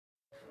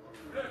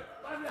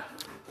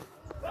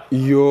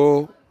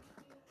Your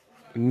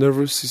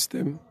nervous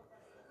system,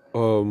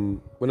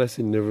 when I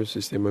say nervous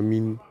system, I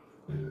mean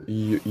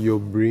your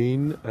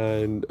brain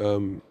and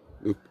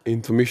the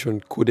information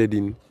coded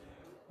in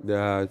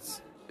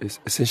that is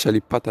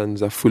essentially patterns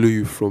that follow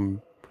you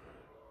from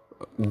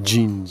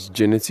genes,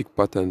 genetic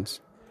patterns.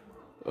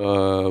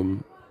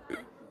 Um,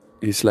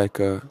 it's like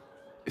a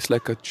it's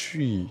like a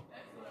tree.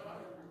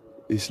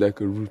 It's like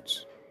a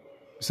root.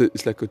 So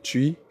it's like a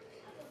tree,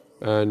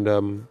 and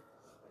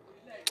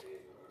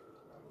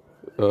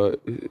uh,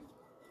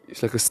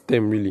 it's like a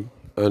stem really,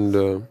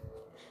 and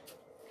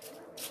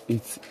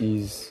it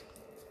is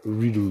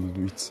riddled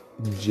with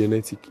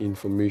genetic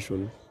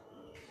information,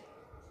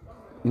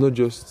 not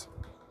just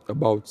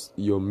about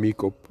your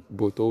makeup,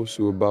 but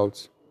also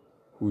about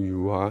who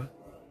you are,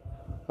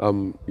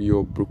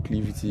 your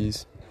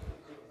proclivities,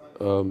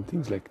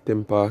 things like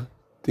temper,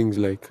 things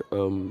like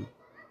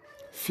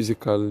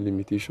physical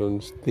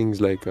limitations,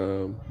 things like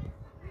um,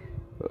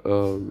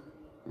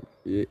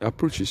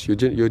 approaches.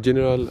 Your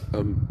general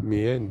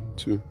mien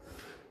too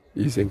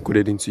is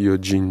encoded into your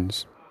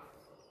genes,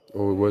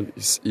 or well,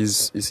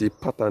 is a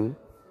pattern,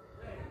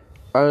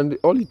 and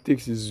all it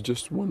takes is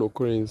just one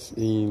occurrence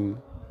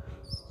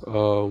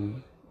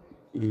um,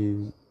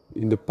 in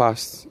in the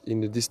past,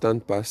 in the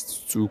distant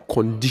past, to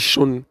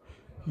condition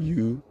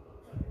you.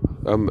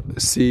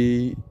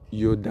 Say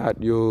your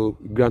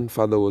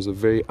grandfather was a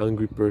very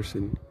angry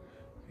person.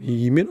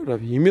 He may not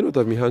have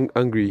been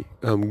angry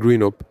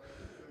growing up.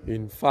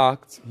 In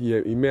fact,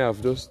 he may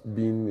have just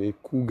been a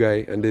cool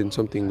guy, and then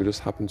something will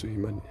just happen to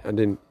him, and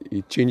then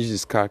it changes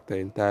his character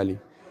entirely.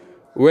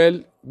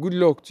 Well, good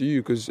luck to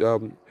you, because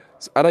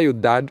it's either your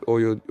dad or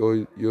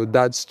your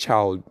dad's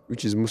child,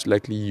 which is most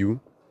likely you,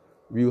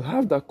 will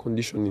have that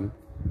conditioning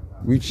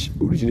which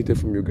originated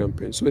from your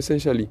grandparents. So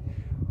essentially,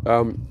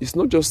 it's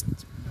not just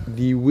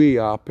the way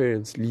our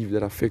parents live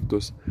that affect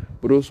us,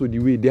 but also the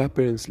way their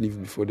parents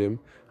lived before them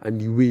and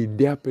the way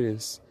their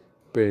parents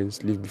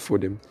lived before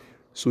them.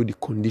 So the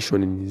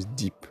conditioning is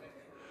deep.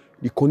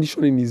 The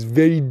conditioning is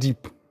very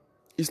deep.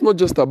 It's not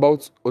just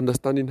about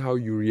understanding how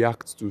you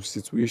react to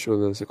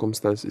situations and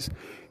circumstances.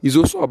 It's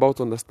also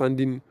about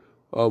understanding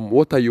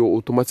what are your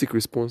automatic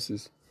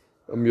responses,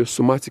 your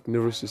somatic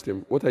nervous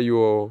system. What are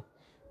your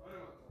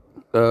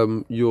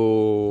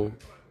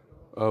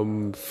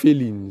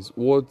feelings?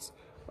 What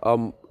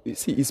you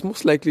see? It's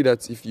most likely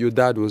that if your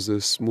dad was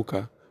a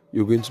smoker,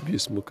 you're going to be a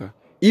smoker.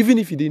 Even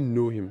if you didn't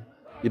know him,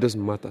 it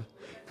doesn't matter.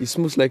 It's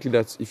most likely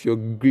that if your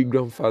great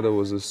grandfather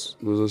was a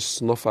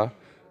snuffer,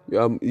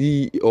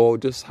 he or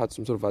just had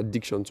some sort of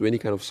addiction to any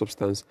kind of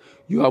substance,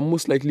 you are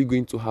most likely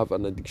going to have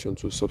an addiction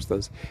to a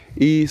substance.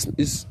 It's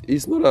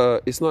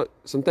not,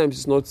 sometimes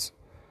it's not.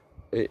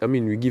 I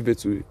mean, we give it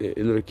to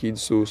a lot of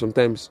kids, so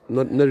sometimes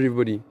not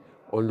everybody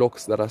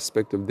unlocks that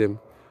aspect of them.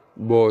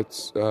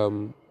 But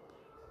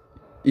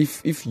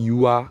if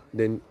you are,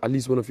 then at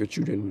least one of your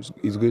children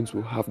is going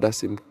to have that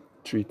same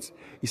trait.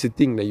 It's a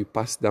thing that you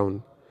pass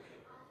down.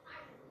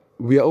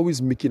 We are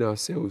always making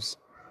ourselves,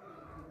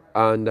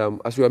 and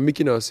as we are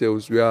making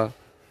ourselves, we are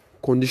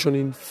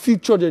conditioning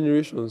future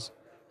generations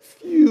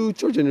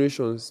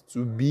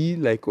to be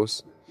like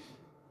us.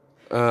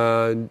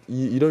 And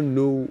you don't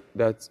know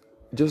that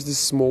just this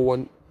small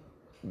one,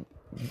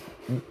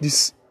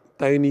 this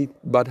tiny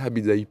bad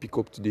habit that you pick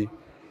up today,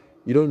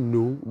 you don't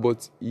know,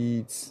 but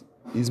it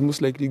is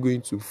most likely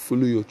going to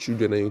follow your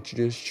children and your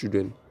children's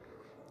children,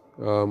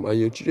 and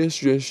your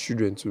children's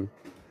children too,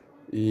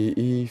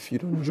 if you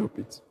don't drop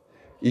it.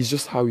 It's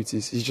just how it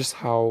is. It's just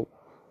how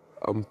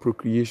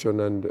procreation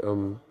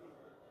and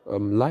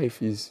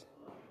life is.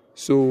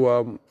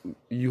 So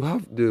you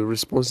have the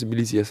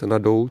responsibility as an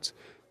adult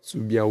to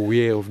be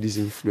aware of these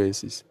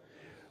influences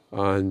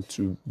and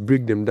to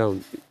break them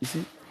down. You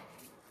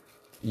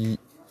see,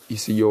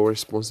 it's your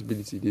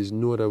responsibility. There's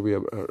no other way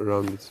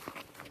around it.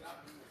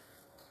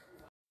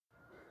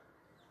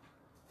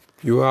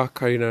 You are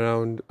carrying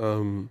around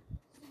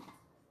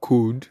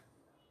code,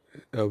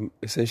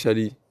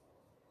 essentially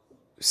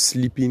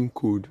sleeping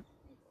code,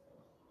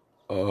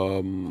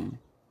 um,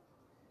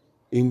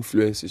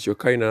 influences. You're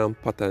carrying around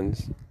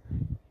patterns,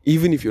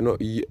 even if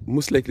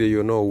most likely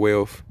you're not aware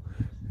of,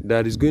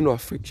 that is going to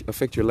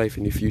affect your life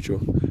in the future.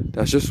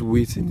 That's just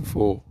waiting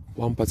for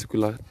one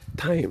particular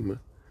time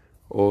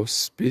or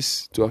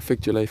space to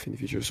affect your life in the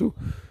future. So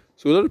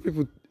a lot of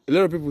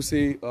people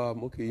say,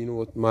 okay, you know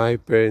what, my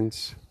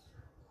parents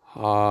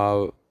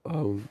have,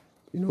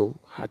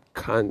 had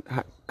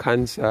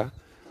cancer,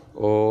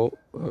 or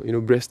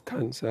breast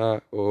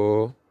cancer,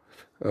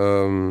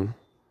 um,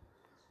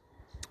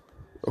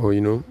 or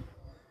you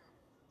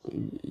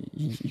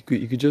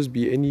could just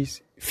be any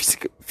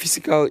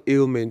physical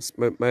ailments.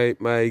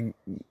 My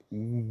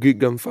great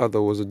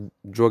grandfather was a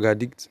drug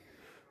addict,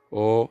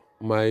 or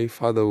my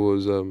father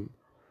was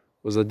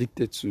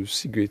addicted to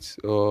cigarettes,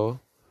 or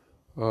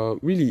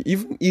really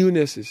even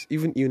illnesses,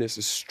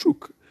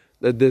 stroke.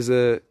 That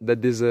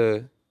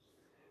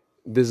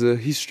there's a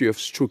history of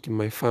stroke in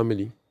my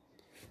family,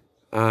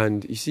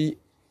 and you see,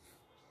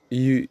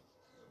 you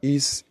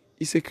it's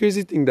a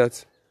crazy thing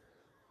that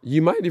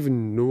You might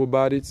even know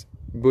about it,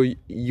 but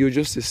you're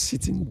just a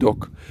sitting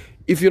duck.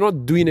 If you're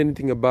not doing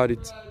anything about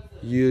it,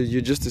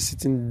 you're just a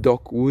sitting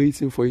duck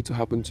waiting for it to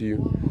happen to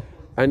you.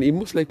 And it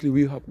most likely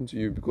will happen to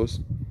you, because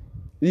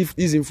if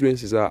these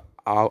influences are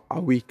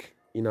awake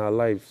in our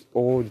lives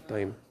all the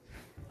time,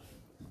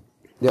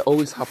 they're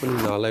always happening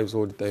in our lives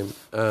all the time.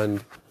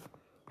 And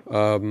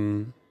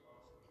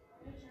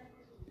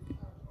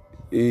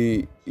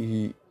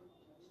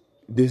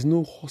there's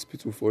no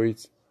hospital for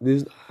it.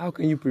 How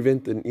can you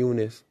prevent an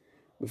illness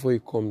before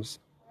it comes?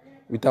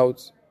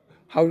 Without,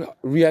 how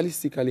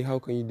realistically, how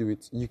can you do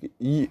it?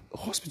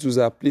 Hospitals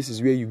are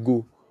places where you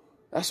go.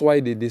 That's why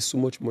there's so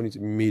much money to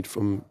be made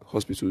from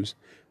hospitals.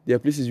 They are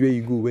places where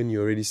you go when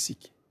you're already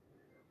sick.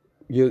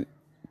 Your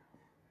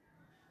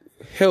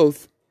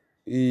health,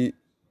 the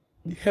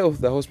health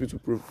that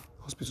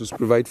hospitals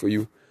provide for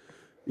you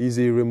is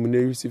a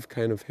remunerative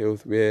kind of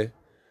health, where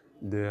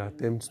they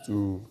attempt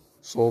to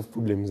solve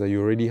problems that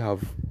you already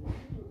have,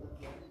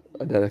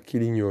 that are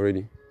killing you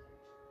already.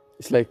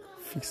 It's like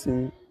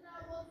fixing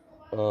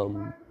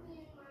a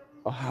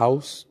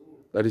house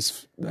that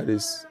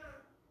is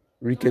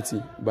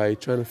rickety by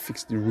trying to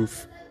fix the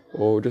roof,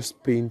 or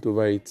just paint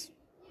over it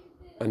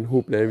and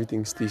hope that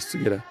everything stays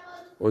together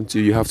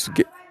until you have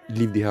to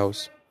leave the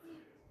house.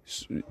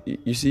 So,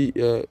 you see,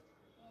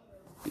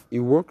 it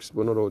works,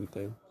 but not all the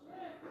time.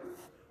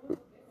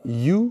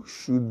 You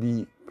should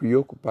be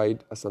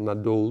preoccupied as an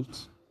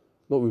adult,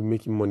 not with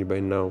making money by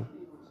now,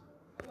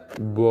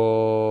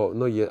 but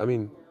not yet. I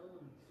mean,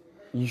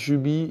 you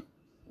should be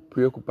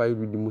preoccupied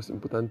with the most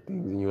important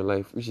things in your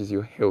life, which is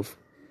your health.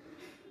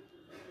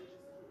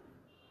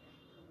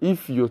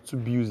 If you're too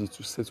busy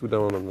to settle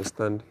down and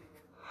understand,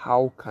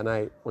 how can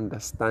I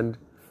understand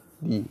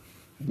the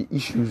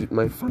issues with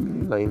my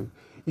family line?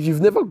 If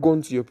you've never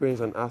gone to your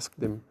parents and asked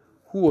them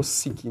who was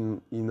sick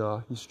in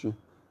our history,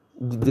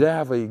 did I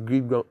have a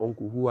great grand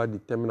uncle who had the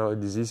terminal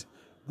disease?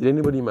 Did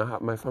anybody in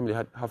my family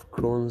have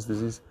Crohn's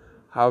disease,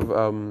 have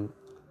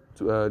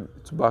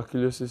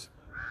tuberculosis,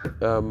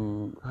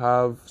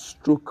 have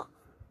stroke,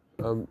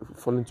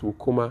 fall into a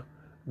coma?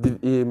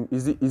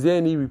 Is there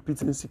any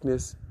repeating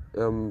sickness,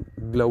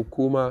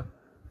 glaucoma,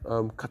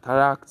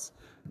 cataracts?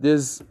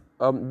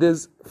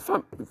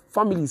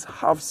 Families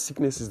have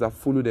sicknesses that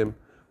follow them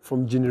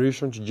from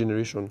generation to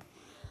generation.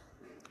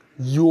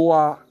 You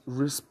are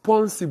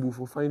responsible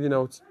for finding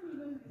out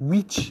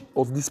which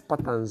of these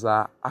patterns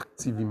are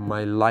active in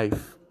my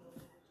life.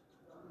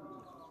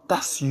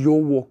 That's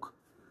your work.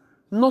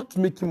 Not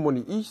making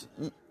money.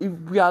 If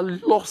we are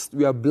lost,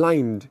 we are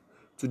blind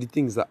to the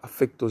things that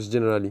affect us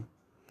generally.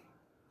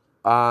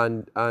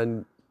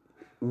 And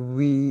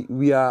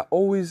we are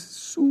always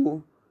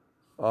so,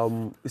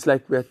 it's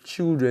like we are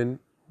children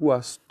who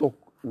are stuck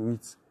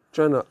with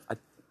trying to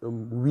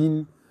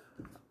win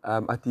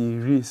at a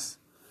race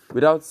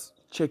without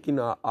checking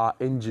our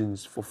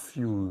engines for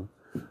fuel.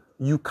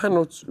 You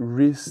cannot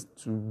race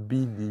to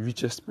be the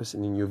richest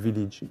person in your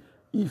village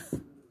if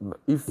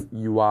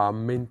you are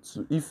meant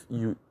to, if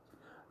you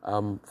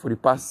for the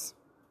past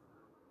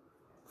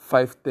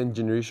 5-10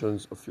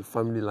 generations of your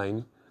family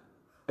line,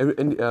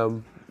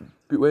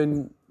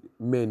 when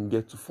men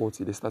get to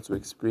 40, they start to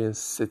experience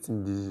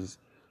certain diseases,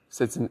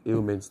 certain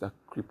ailments that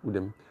cripple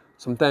them.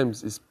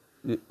 Sometimes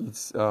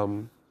it's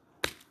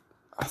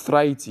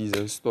arthritis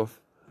and stuff.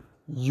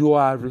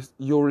 Your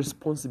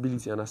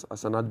responsibility and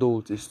as an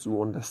adult is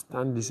to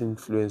understand these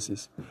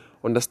influences,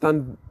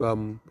 understand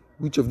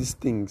which of these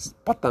things,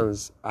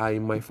 patterns, are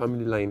in my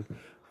family line,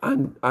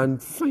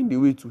 and find a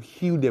way to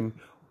heal them,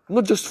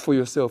 not just for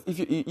yourself. If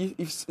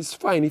it's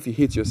fine if you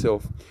hate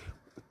yourself,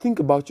 think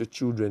about your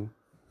children.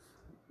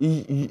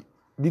 The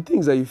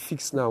things that you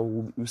fix now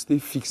will stay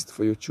fixed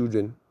for your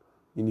children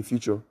in the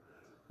future.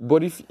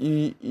 But if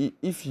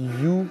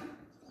you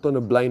turn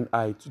a blind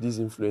eye to these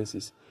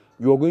influences,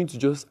 you are going to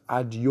just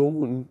add your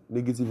own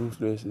negative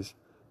influences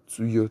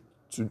to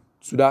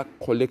that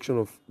collection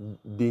of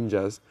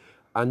dangers,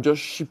 and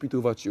just ship it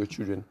over to your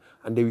children,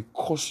 and they will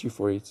curse you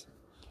for it.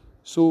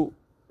 So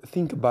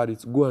think about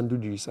it. Go and do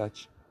the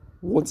research.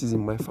 What is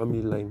in my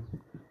family line?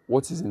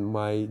 What is in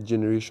my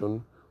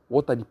generation?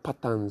 What are the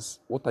patterns?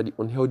 What are the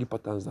unhealthy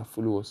patterns that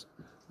follow us?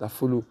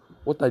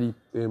 What are the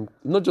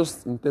not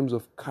just in terms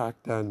of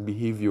character and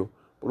behavior,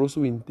 but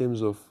also in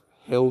terms of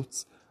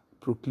health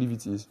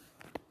proclivities.